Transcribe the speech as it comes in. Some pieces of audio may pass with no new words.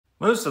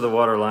Most of the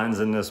water lines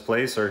in this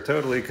place are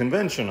totally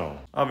conventional.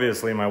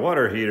 Obviously, my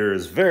water heater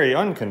is very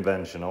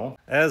unconventional,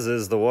 as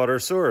is the water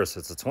source.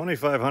 It's a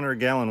 2,500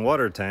 gallon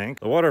water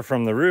tank. The water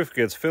from the roof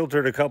gets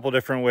filtered a couple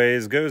different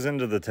ways, goes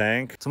into the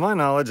tank. To my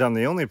knowledge, I'm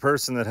the only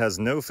person that has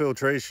no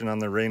filtration on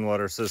the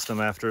rainwater system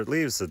after it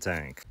leaves the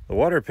tank. The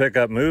water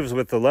pickup moves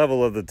with the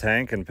level of the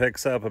tank and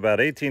picks up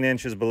about 18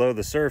 inches below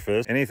the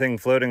surface. Anything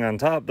floating on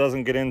top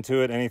doesn't get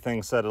into it,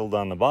 anything settled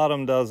on the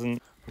bottom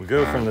doesn't. We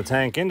go from the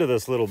tank into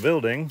this little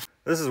building.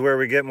 This is where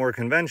we get more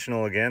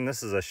conventional again.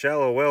 This is a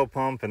shallow well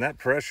pump, and that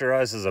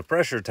pressurizes a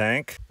pressure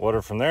tank.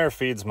 Water from there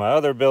feeds my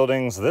other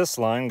buildings. This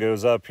line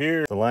goes up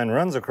here. The line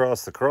runs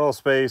across the crawl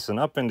space and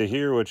up into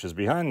here, which is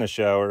behind the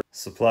shower.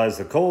 Supplies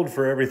the cold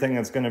for everything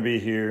that's going to be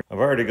here. I've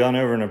already gone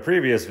over in a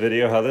previous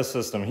video how this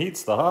system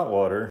heats the hot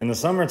water. In the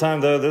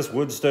summertime though, this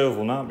wood stove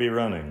will not be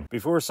running.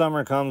 Before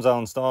summer comes, I'll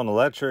install an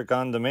electric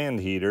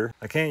on-demand heater.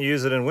 I can't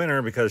use it in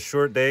winter because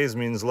short days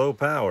means low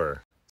power.